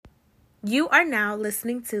You are now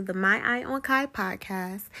listening to the My Eye on Kai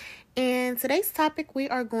podcast. And today's topic, we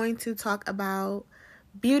are going to talk about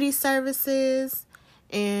beauty services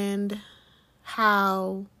and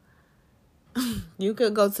how you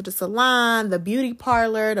could go to the salon, the beauty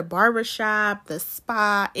parlor, the barber shop, the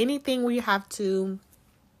spa, anything where you have to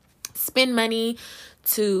spend money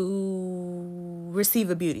to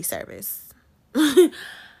receive a beauty service.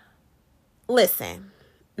 Listen.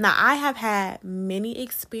 Now, I have had many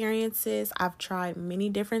experiences. I've tried many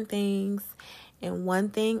different things. And one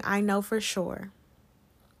thing I know for sure.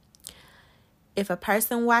 If a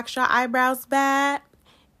person whacks your eyebrows bad,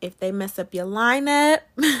 if they mess up your lineup,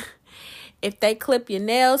 if they clip your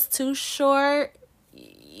nails too short,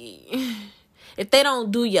 if they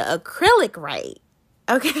don't do your acrylic right,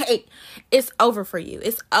 okay, it's over for you.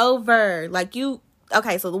 It's over.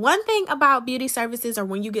 Okay, so the one thing about beauty services or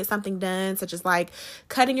when you get something done, such as like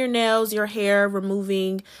cutting your nails, your hair,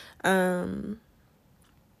 removing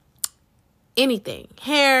anything,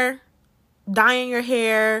 hair, dyeing your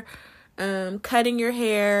hair, cutting your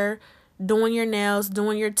hair, doing your nails,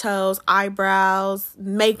 doing your toes, eyebrows,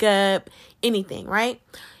 makeup, anything, right?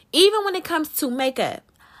 Even when it comes to makeup,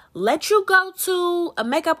 let you go to a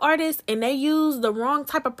makeup artist and they use the wrong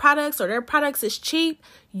type of products or their products is cheap,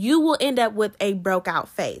 you will end up with a broke out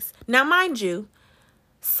face. Now, mind you,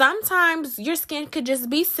 sometimes your skin could just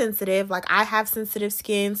be sensitive. Like I have sensitive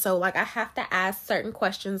skin. So like I have to ask certain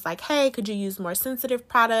questions like, hey, could you use more sensitive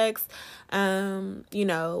products? My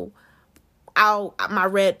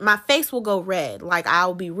face will go red. Like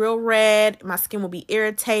I'll be real red. My skin will be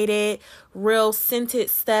irritated. Real scented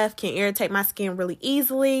stuff can irritate my skin really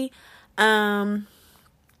easily. Certain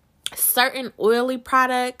oily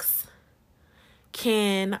products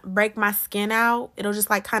can break my skin out. It'll just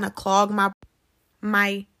like kind of clog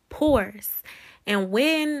my pores. And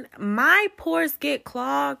when my pores get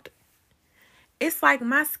clogged, it's like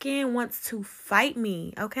my skin wants to fight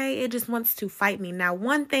me. Okay. It just wants to fight me. Now,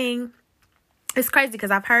 one thing, it's crazy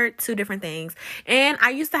because I've heard two different things. And I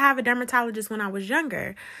used to have a dermatologist when I was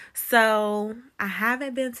younger. So I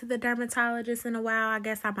haven't been to the dermatologist in a while. I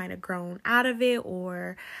guess I might have grown out of it,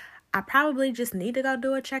 or I probably just need to go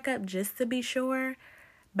do a checkup just to be sure.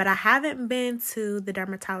 But I haven't been to the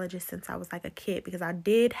dermatologist since I was like a kid because I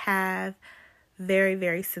did have very,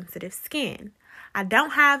 very sensitive skin. I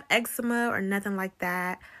don't have eczema or nothing like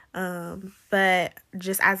that. But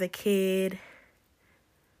just as a kid,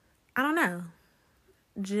 I don't know.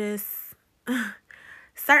 Just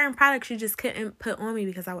certain products you just couldn't put on me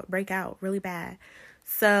because I would break out really bad.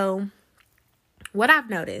 So what I've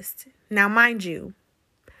noticed, now mind you,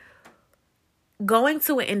 going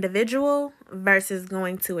to an individual versus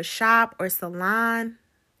going to a shop or salon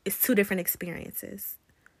is two different experiences.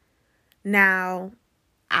 Now,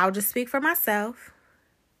 I'll just speak for myself.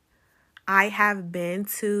 I have been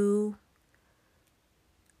to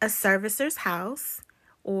a servicer's house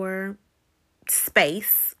or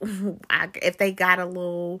space, if they got a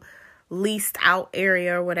little leased out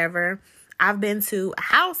area or whatever. I've been to a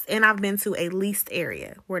house and I've been to a leased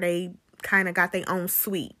area where they kind of got their own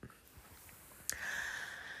suite.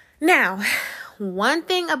 Now, one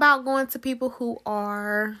thing about going to people who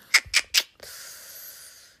are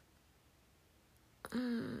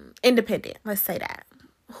independent, let's say that,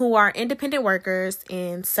 who are independent workers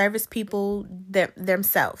and service people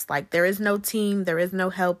themselves. Like there is no team, there is no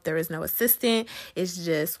help, there is no assistant. It's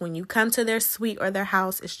just when you come to their suite or their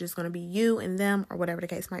house, it's just going to be you and them or whatever the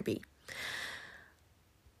case might be.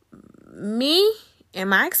 Me, in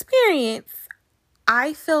my experience,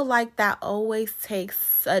 I feel like that always takes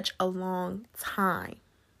such a long time.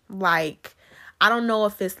 Like, I don't know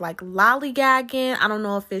if it's like lollygagging. I don't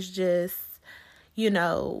know if it's just,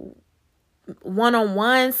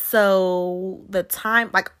 one-on-one. So the time,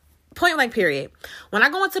 like point blank period. When I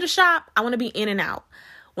go into the shop, I want to be in and out.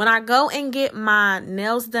 When I go and get my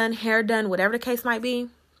nails done, hair done, whatever the case might be,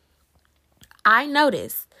 I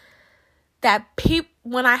notice that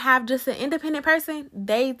when I have just an independent person,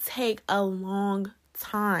 they take a long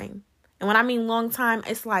time. And when I mean long time,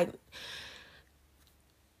 it's like,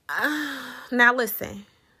 now listen,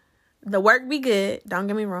 the work be good. Don't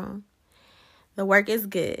get me wrong. The work is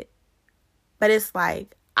good. But it's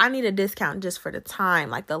like, I need a discount just for the time.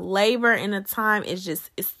 Like the labor and the time it's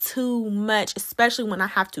too much, especially when I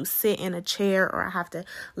have to sit in a chair or I have to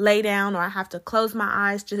lay down or I have to close my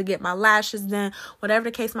eyes just to get my lashes done. Whatever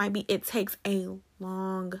the case might be, it takes a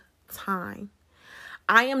long time.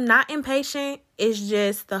 I am not impatient. It's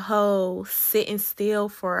just the whole sitting still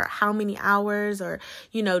for how many hours or,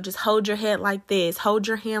 just hold your head like this, hold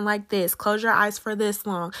your hand like this, close your eyes for this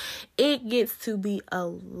long. It gets to be a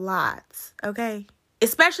lot, okay?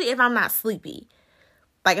 especially if I'm not sleepy.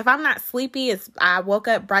 Like, if I'm not sleepy, I woke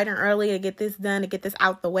up bright and early to get this done, to get this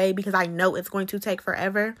out the way, because I know it's going to take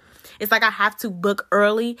forever. It's like I have to book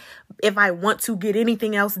early if I want to get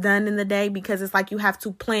anything else done in the day, because it's like you have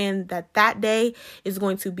to plan that day is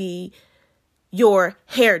going to be your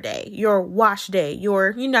hair day, your wash day,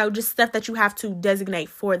 your, just stuff that you have to designate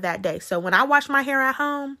for that day. So when I wash my hair at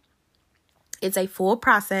home, it's a full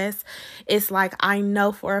process. It's like I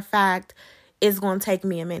know for a fact it's going to take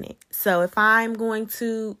me a minute. So if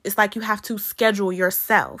it's like you have to schedule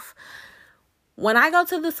yourself. When I go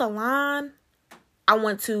to the salon,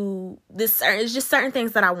 it's just certain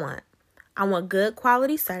things that I want. I want good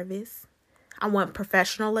quality service. I want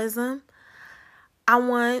professionalism. I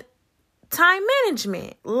want time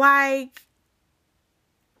management. Like,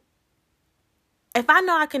 if I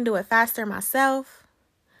know I can do it faster myself,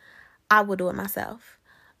 I will do it myself.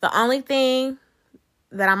 The only thing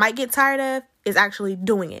that I might get tired of is actually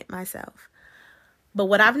doing it myself. But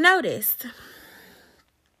what I've noticed,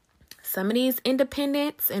 some of these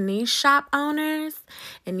independents and these shop owners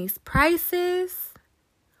and these prices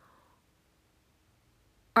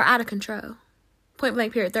are out of control. Point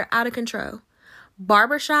blank period. They're out of control.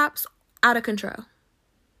 Barbershops, out of control.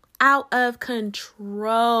 Out of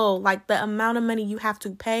control. Like, the amount of money you have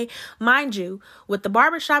to pay. Mind you, with the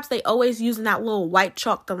barbershops, they always using that little white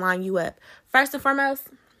chalk to line you up. First and foremost,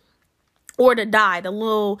 or the dye, the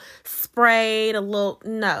little spray, the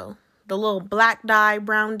little black dye,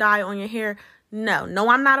 brown dye on your hair. No,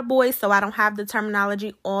 I'm not a boy, so I don't have the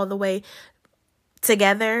terminology all the way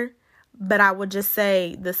together. But I would just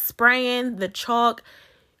say the spraying, the chalk,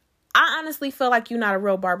 I honestly feel like you're not a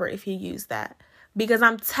real barber if you use that. Because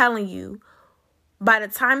I'm telling you, by the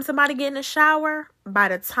time somebody get in the shower, by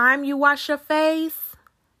the time you wash your face,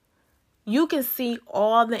 you can see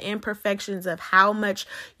all the imperfections of how much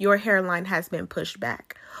your hairline has been pushed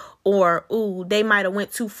back. Or, ooh, they might have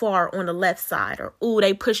went too far on the left side. Or, ooh,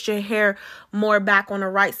 they pushed your hair more back on the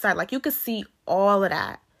right side. Like, you can see all of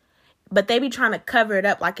that. But they be trying to cover it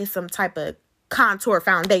up like it's some type of contour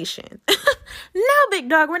foundation. No, big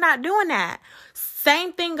dog, we're not doing that.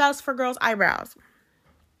 Same thing goes for girls' eyebrows.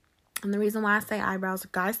 And the reason why I say eyebrows,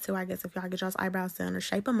 guys too, I guess if y'all get y'all's eyebrows done or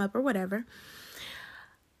shape them up or whatever.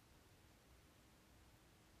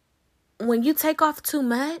 When you take off too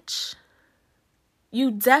much,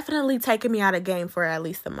 you definitely taking me out of game for at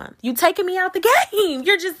least a month. You taking me out the game.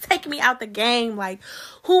 You're just taking me out the game. Like,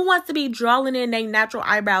 who wants to be drawing in their natural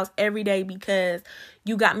eyebrows every day because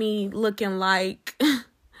you got me looking like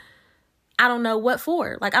I don't know what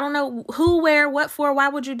for. Like, I don't know who, where, what for. Why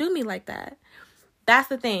would you do me like that? That's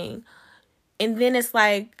the thing. And then it's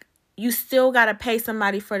like, you still got to pay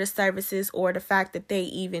somebody for the services or the fact that they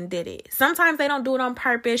even did it. Sometimes they don't do it on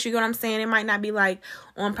purpose. You know what I'm saying? It might not be like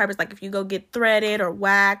on purpose. Like if you go get threaded or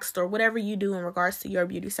waxed or whatever you do in regards to your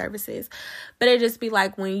beauty services. But it just be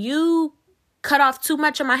like, when you cut off too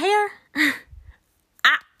much of my hair,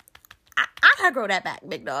 I gotta grow that back,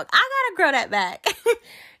 big dog. I gotta grow that back.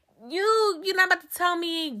 You're not about to tell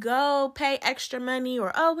me go pay extra money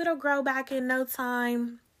or, oh, it'll grow back in no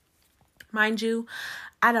time. Mind you,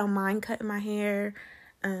 I don't mind cutting my hair.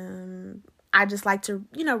 I just like to,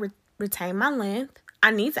 retain my length.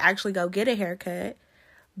 I need to actually go get a haircut.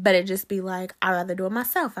 But it just be like, I'd rather do it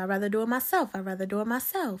myself.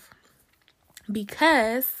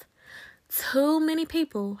 Because too many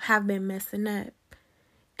people have been messing up.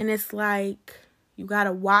 And it's like, you got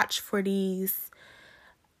to watch for these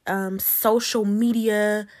social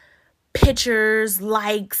media pictures,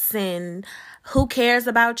 likes, and who cares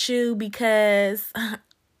about you because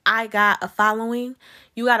I got a following.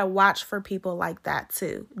 You got to watch for people like that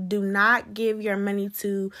too. Do not give your money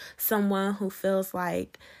to someone who feels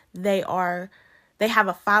like they have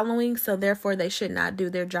a following, so therefore they should not do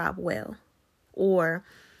their job well. Or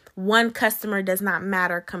one customer does not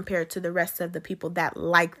matter compared to the rest of the people that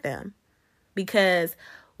like them. Because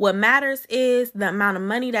what matters is the amount of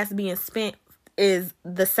money that's being spent is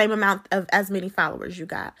the same amount of as many followers you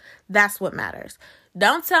got. That's what matters.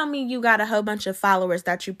 Don't tell me you got a whole bunch of followers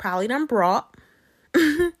that you probably done brought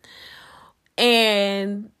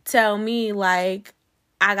and tell me like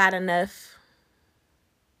I got enough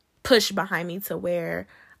push behind me to where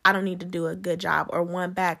I don't need to do a good job or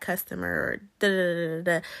one bad customer or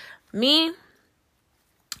da-da-da-da-da. Me,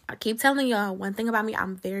 I keep telling y'all, one thing about me,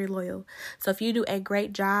 I'm very loyal. So if you do a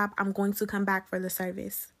great job, I'm going to come back for the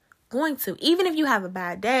service. Going to. Even if you have a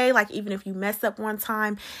bad day, like even if you mess up one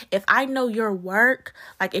time, if I know your work,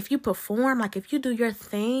 like if you perform, like if you do your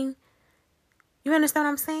thing, You understand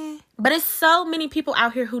what I'm saying? But it's so many people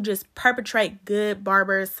out here who just perpetrate good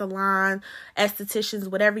barbers, salon, estheticians,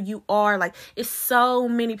 whatever you are. Like, it's so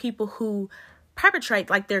many people who perpetrate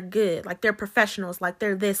like they're good, like they're professionals, like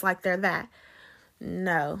they're this, like they're that.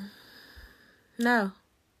 No.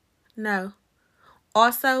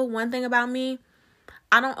 Also, one thing about me,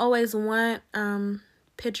 I don't always want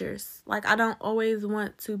pictures. Like, I don't always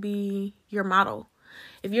want to be your model.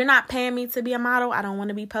 If you're not paying me to be a model, I don't want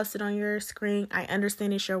to be posted on your screen. I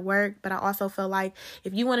understand it's your work, but I also feel like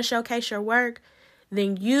if you want to showcase your work,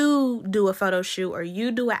 then you do a photo shoot or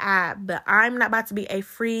you do an ad. But I'm not about to be a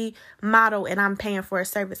free model and I'm paying for a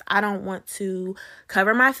service. I don't want to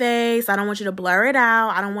cover my face. I don't want you to blur it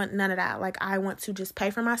out. I don't want none of that. Like, I want to just pay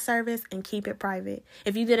for my service and keep it private.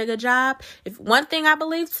 If you did a good job, one thing I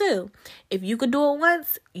believe too, if you could do it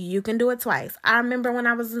once, you can do it twice. I remember when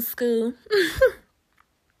I was in school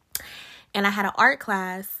and I had an art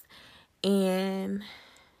class, and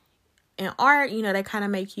in art, they kind of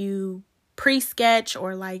make you pre-sketch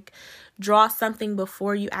or like draw something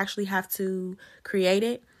before you actually have to create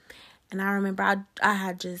it. And I remember I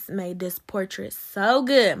had just made this portrait so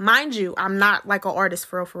good. Mind you, I'm not like an artist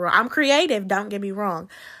for real. I'm creative, don't get me wrong.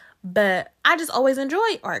 But I just always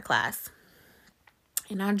enjoyed art class.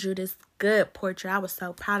 And I drew this good portrait. I was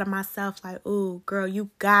so proud of myself. Like, ooh, girl, you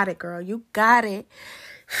got it, girl. You got it.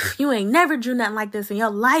 You ain't never drew nothing like this in your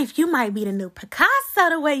life. You might be the new Picasso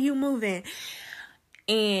the way you moving.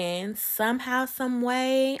 And somehow, some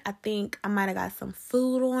way, I think I might have got some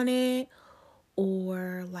food on it,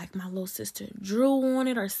 or like my little sister drew on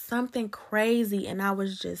it or something crazy. And I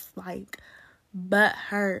was just like butt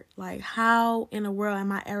hurt. Like, how in the world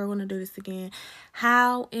am I ever going to do this again?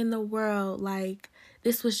 How in the world? Like,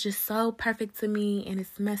 this was just so perfect to me and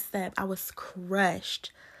it's messed up. I was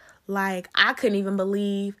crushed. Like, I couldn't even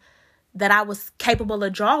believe that I was capable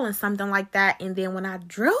of drawing something like that. And then when I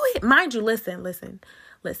drew it, mind you, listen,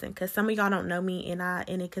 because some of y'all don't know me,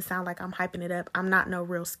 and it could sound like I'm hyping it up. I'm not no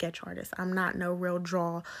real sketch artist. I'm not no real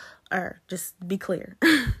drawer. Just be clear.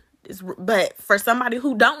 But for somebody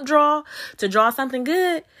who don't draw, to draw something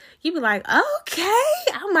good, you be like,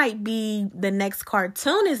 okay, I might be the next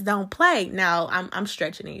cartoonist. Don't play. No, I'm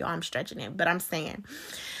stretching it, y'all. I'm stretching it, but I'm saying,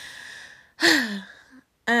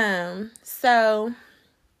 so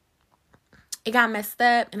it got messed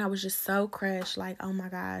up and I was just so crushed. Like, oh my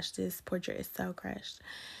gosh, this portrait is so crushed.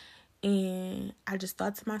 And I just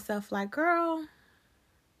thought to myself, like, girl,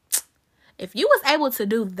 if you was able to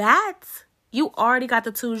do that, you already got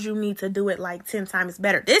the tools you need to do it like 10 times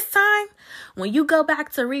better. This time, when you go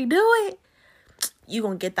back to redo it, you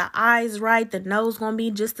gonna get the eyes right. The nose gonna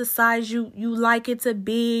be just the size you like it to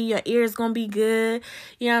be. Your ears gonna be good.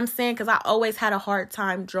 You know what I'm saying? Because I always had a hard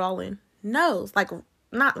time drawing nose. Like,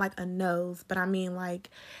 not like a nose, but I mean like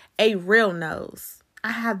a real nose.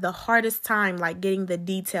 I had the hardest time like getting the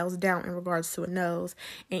details down in regards to a nose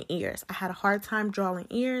and ears. I had a hard time drawing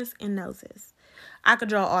ears and noses. I could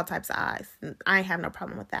draw all types of eyes. I ain't have no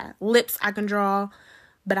problem with that. Lips I can draw,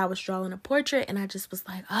 but I was drawing a portrait and I just was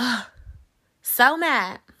like, oh, so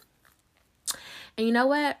mad. And you know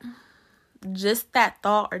what? Just that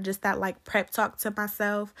thought, or just that like prep talk to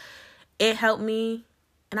myself, it helped me.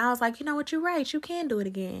 And I was like, you know what? You're right. You can do it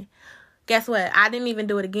again. Guess what? I didn't even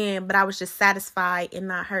do it again, but I was just satisfied and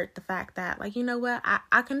not hurt the fact that, like, you know what?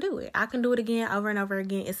 I can do it. I can do it again, over and over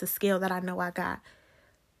again. It's a skill that I know I got.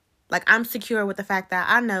 Like, I'm secure with the fact that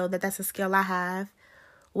I know that that's a skill I have.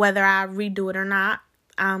 Whether I redo it or not,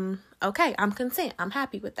 I'm okay. I'm content. I'm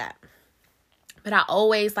happy with that. But I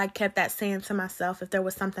always like kept that saying to myself, if there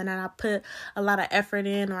was something that I put a lot of effort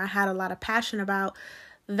in or I had a lot of passion about,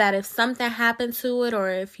 that if something happened to it, or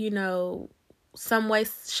if, some way,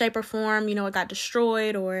 shape, or form, it got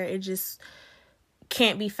destroyed or it just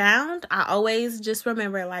can't be found, I always just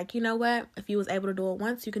remember, like, you know what? If you was able to do it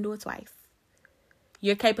once, you can do it twice.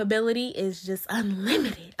 Your capability is just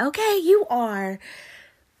unlimited. Okay, you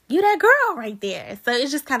that girl right there. So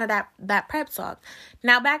it's just kind of that prep talk.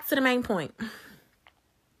 Now back to the main point.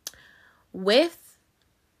 With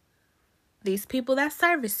these people that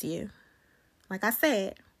service you, like I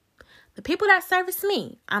said, the people that service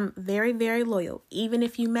me, I'm very, very loyal. Even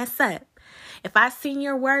if you mess up. If I seen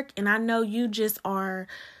your work and I know you just are,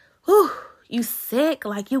 you sick,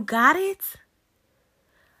 like you got it,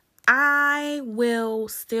 I will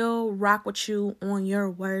still rock with you on your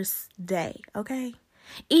worst day, okay?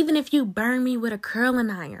 Even if you burn me with a curling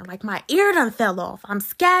iron, like my ear done fell off, I'm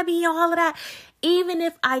scabby and all of that. Even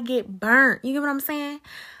if I get burnt, you get what I'm saying?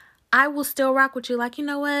 I will still rock with you. Like, you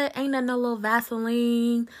know what? Ain't nothing no little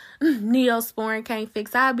Vaseline, Neosporin can't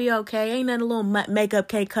fix. I'll be okay. Ain't nothing a little makeup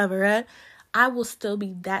can't cover up. I will still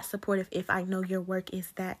be that supportive if I know your work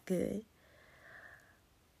is that good.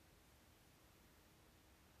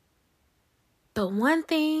 But one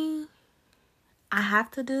thing I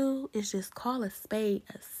have to do is just call a spade,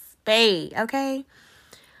 okay?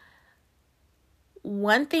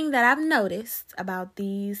 One thing that I've noticed about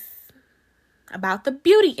the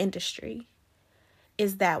beauty industry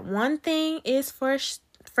is that one thing is for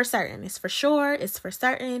certain, it's for sure, it's for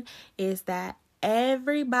certain, is that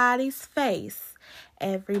everybody's face,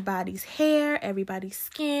 everybody's hair, everybody's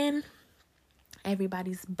skin,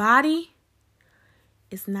 everybody's body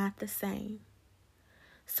is not the same.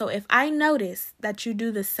 So if I notice that you do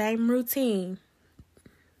the same routine,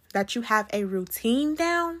 that you have a routine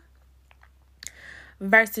down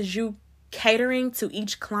versus you catering to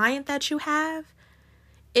each client that you have,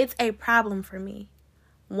 it's a problem for me.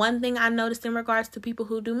 One thing I noticed in regards to people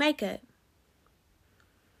who do makeup,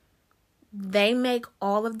 they make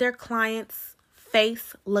all of their clients'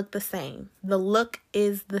 face look the same. The look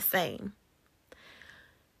is the same.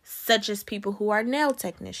 Such as people who are nail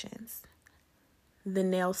technicians. The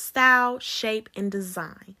nail style, shape, and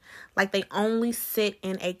design. Like they only sit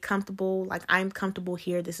in a comfortable, like I'm comfortable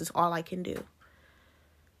here, this is all I can do.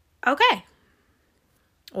 Okay.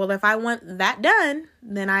 Well, if I want that done,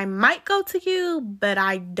 then I might go to you, but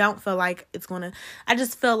I don't feel like it's gonna, I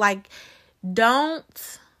just feel like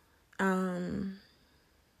don't,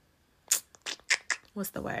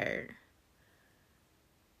 what's the word?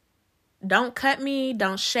 Don't cut me,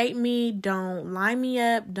 don't shape me, don't line me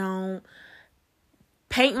up, don't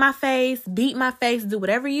paint my face, beat my face, do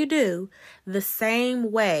whatever you do the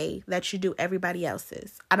same way that you do everybody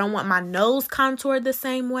else's. I don't want my nose contoured the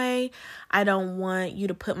same way. I don't want you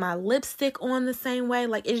to put my lipstick on the same way.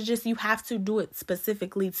 Like, it's just, you have to do it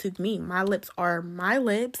specifically to me. My lips are my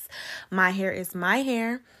lips. My hair is my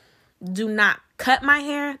hair. Do not cut my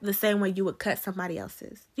hair the same way you would cut somebody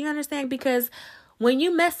else's. Do you understand? Because when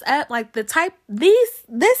you mess up, like this type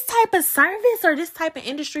of service or this type of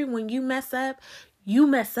industry, when you mess up, you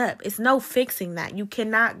mess up. It's no fixing that. You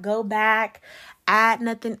cannot go back, add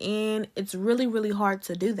nothing in. It's really, really hard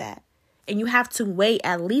to do that. And you have to wait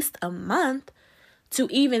at least a month to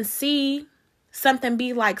even see something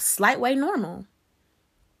be like slight way normal.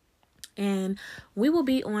 And we will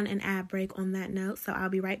be on an ad break on that note. So I'll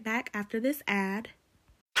be right back after this ad.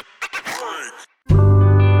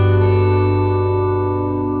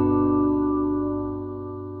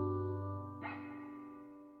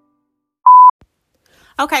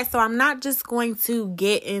 Okay, so I'm not just going to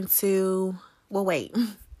get into, well, wait,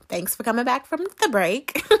 thanks for coming back from the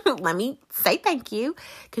break. Let me say thank you,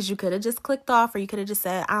 because you could have just clicked off, or you could have just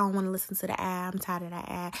said, I don't want to listen to the ad, I'm tired of that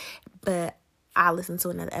ad, but I'll listen to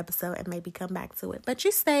another episode and maybe come back to it. But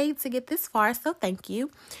you stayed to get this far, so thank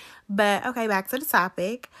you. But okay, back to the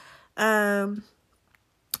topic. I'm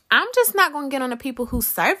just not going to get on the people who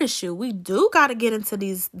service you. We do got to get into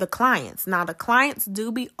the clients. Now, the clients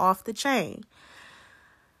do be off the chain.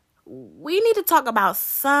 We need to talk about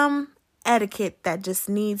some etiquette that just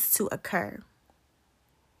needs to occur.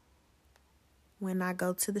 When I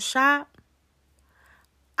go to the shop,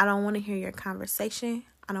 I don't want to hear your conversation.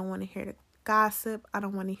 I don't want to hear the gossip. I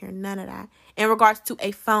don't want to hear none of that. In regards to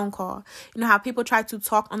a phone call, you know how people try to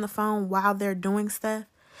talk on the phone while they're doing stuff,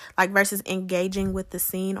 like versus engaging with the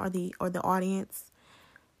scene or the audience.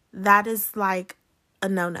 That is like a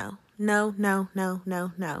no.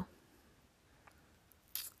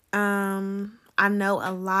 I know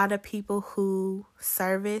a lot of people who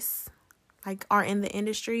service, like are in the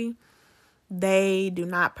industry, they do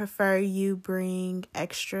not prefer you bring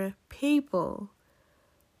extra people.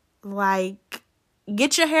 Like,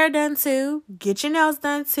 get your hair done too, get your nails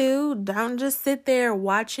done too. Don't just sit there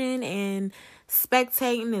watching and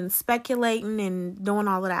spectating and speculating and doing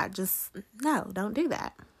all of that. Just, no, don't do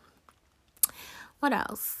that. What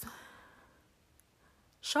else?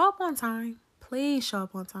 Show up on time. Please show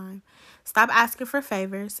up on time. Stop asking for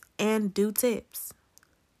favors and do tips.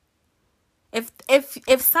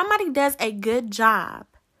 If somebody does a good job,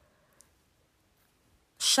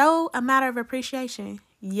 show a matter of appreciation.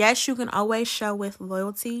 Yes, you can always show with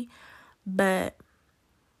loyalty, but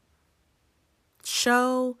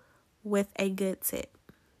show with a good tip.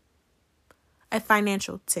 A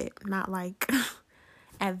financial tip, not like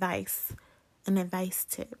advice. An advice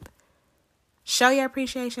tip. Show your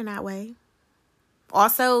appreciation that way.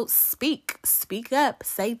 Also, speak up,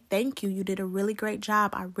 say thank you. You did a really great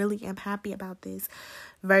job. I really am happy about this.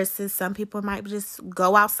 Versus some people might just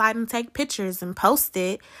go outside and take pictures and post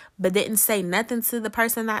it, but didn't say nothing to the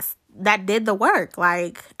person that did the work.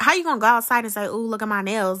 Like, how you gonna go outside and say, ooh, look at my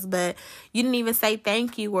nails, but you didn't even say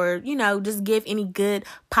thank you or, just give any good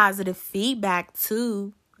positive feedback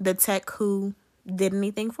to the tech who did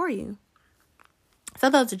anything for you. So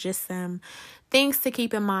those are just some things to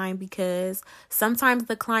keep in mind, because sometimes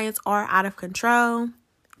the clients are out of control,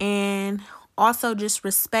 and also just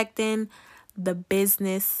respecting the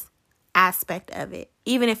business aspect of it.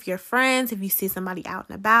 Even if you're friends, if you see somebody out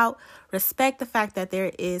and about, respect the fact that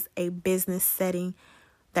there is a business setting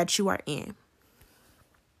that you are in.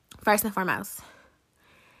 First and foremost,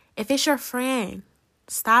 if it's your friend,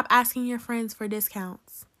 stop asking your friends for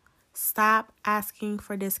discounts. Stop asking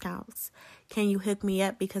for discounts. Can you hook me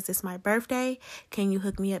up because it's my birthday? Can you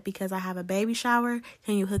hook me up because I have a baby shower?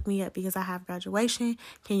 Can you hook me up because I have graduation?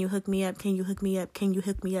 Can you hook me up? Can you hook me up? Can you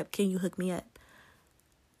hook me up? Can you hook me up?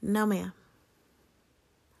 No, ma'am.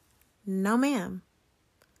 No, ma'am.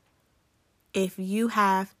 If you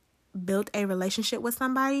have built a relationship with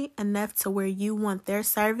somebody enough to where you want their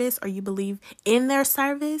service or you believe in their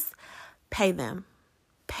service, pay them.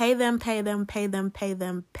 Pay them, pay them, pay them, pay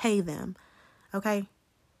them, pay them. Okay?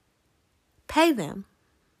 Pay them.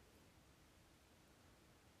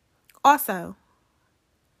 Also,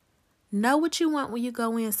 know what you want when you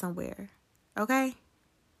go in somewhere. Okay?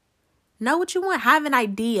 Know what you want. Have an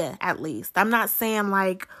idea, at least. I'm not saying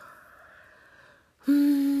like,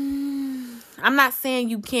 I'm not saying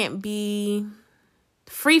you can't be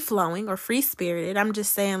free-flowing or free-spirited. I'm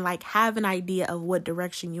just saying, like, have an idea of what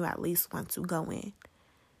direction you at least want to go in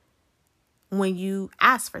when you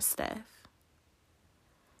ask for stuff.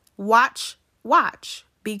 Watch,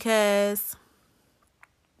 because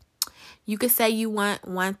you could say you want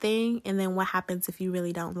one thing, and then what happens if you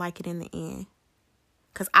really don't like it in the end?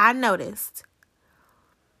 Because I noticed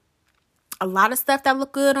a lot of stuff that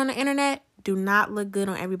look good on the internet do not look good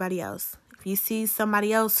on everybody else. If you see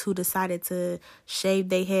somebody else who decided to shave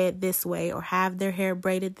their head this way or have their hair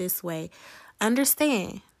braided this way,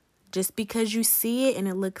 understand, just because you see it and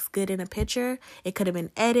it looks good in a picture, it could have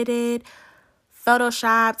been edited,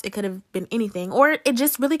 photoshopped, it could have been anything, or it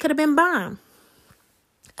just really could have been bomb.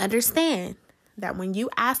 Understand that when you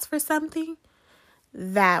ask for something,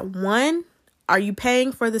 that one, are you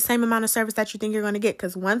paying for the same amount of service that you think you're going to get?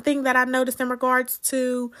 Because one thing that I noticed in regards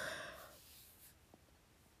to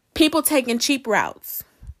people taking cheap routes,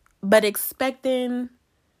 but expecting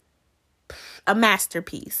a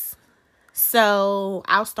masterpiece. So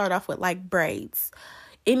I'll start off with like braids.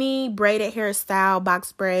 Any braided hairstyle,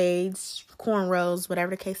 box braids, cornrows,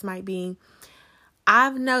 whatever the case might be.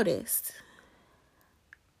 I've noticed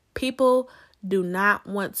people do not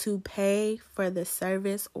want to pay for the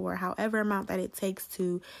service or however amount that it takes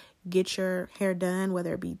to get your hair done,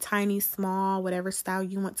 whether it be tiny, small, whatever style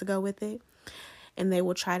you want to go with it. And they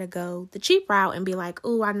will try to go the cheap route and be like,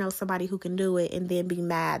 oh, I know somebody who can do it, and then be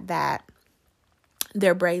mad that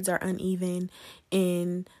their braids are uneven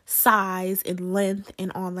in size and length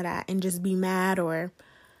and all of that, and just be mad or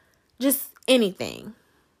just anything.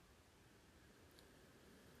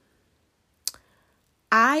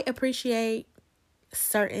 I appreciate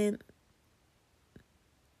certain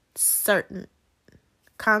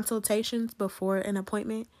consultations before an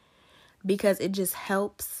appointment, because it just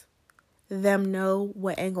helps them know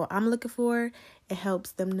what angle I'm looking for. It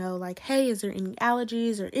helps them know, like, hey, is there any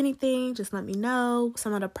allergies or anything? Just let me know.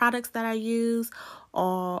 Some of the products that I use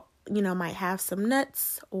or, might have some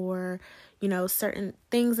nuts or, certain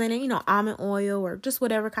things in it, almond oil or just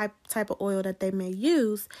whatever type of oil that they may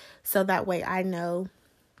use. So that way I know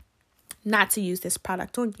not to use this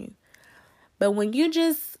product on you. But when you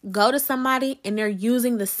just go to somebody and they're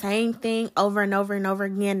using the same thing over and over and over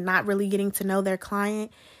again, not really getting to know their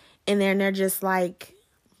client, and then they're just like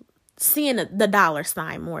seeing the dollar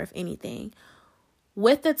sign more, if anything.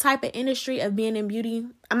 With the type of industry of being in beauty,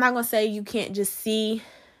 I'm not going to say you can't just see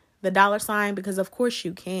the dollar sign, because of course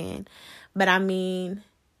you can. But I mean,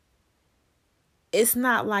 it's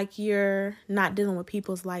not like you're not dealing with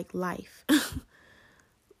people's like life.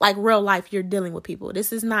 Like real life, you're dealing with people.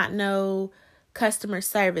 This is not no customer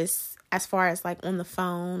service as far as like on the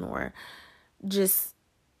phone or just,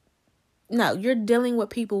 no, you're dealing with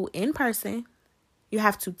people in person. You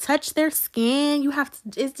have to touch their skin.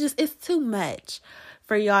 It's too much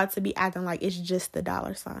for y'all to be acting like it's just the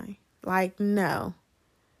dollar sign. Like, no.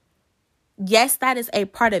 Yes, that is a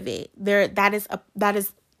part of it. That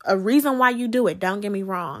is a reason why you do it. Don't get me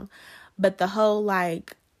wrong. But the whole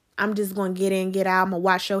like, I'm just going to get in, get out. I'm going to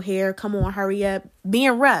wash your hair. Come on, hurry up.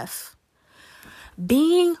 Being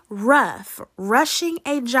rough, rushing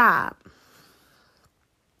a job.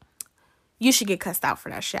 You should get cussed out for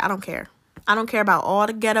that shit. I don't care. I don't care about all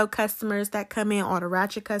the ghetto customers that come in, all the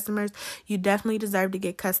ratchet customers. You definitely deserve to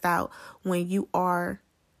get cussed out when you are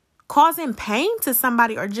causing pain to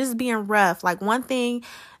somebody or just being rough. Like, one thing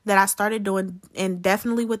that I started doing, and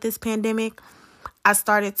definitely with this pandemic, I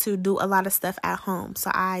started to do a lot of stuff at home.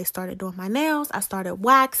 So I started doing my nails. I started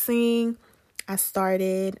waxing. I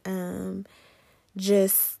started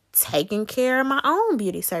just taking care of my own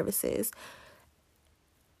beauty services.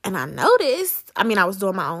 And I noticed, I was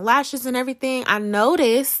doing my own lashes and everything. I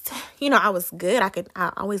noticed, I was good.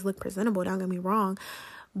 I always look presentable, don't get me wrong.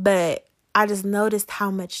 But I just noticed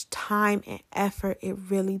how much time and effort it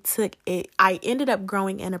really took. I ended up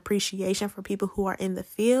growing an appreciation for people who are in the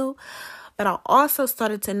field. But I also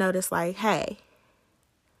started to notice, like, hey,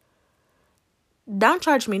 don't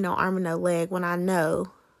charge me no arm and no leg when I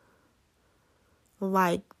know,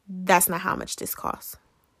 like, that's not how much this costs.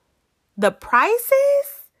 The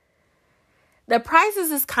prices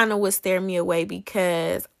is kind of what scared me away,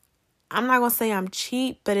 because I'm not going to say I'm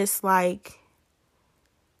cheap, but it's like,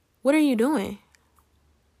 what are you doing?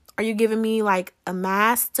 Are you giving me like a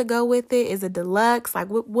mask to go with it? Is it deluxe? Like,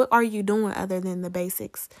 what are you doing other than the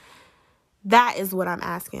basics? That is what I'm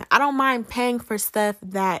asking. I don't mind paying for stuff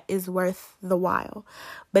that is worth the while.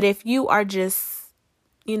 But if you are just,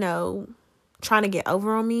 trying to get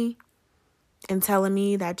over on me and telling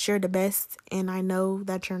me that you're the best and I know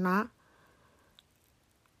that you're not,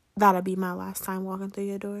 that'll be my last time walking through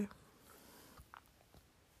your door.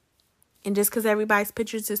 And just because everybody's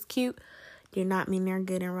pictures is cute, do not mean they're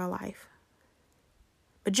good in real life.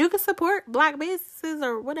 But you can support Black businesses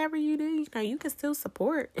or whatever you do. You can still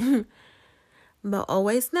support. But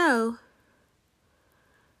always know,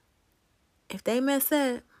 if they mess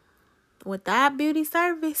up with that beauty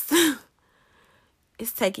service,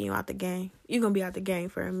 it's taking you out the game. You're going to be out the game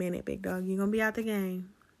for a minute, big dog. You're going to be out the game.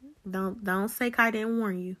 Don't say Kai didn't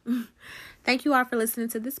warn you. Thank you all for listening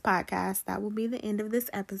to this podcast. That will be the end of this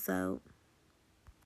episode.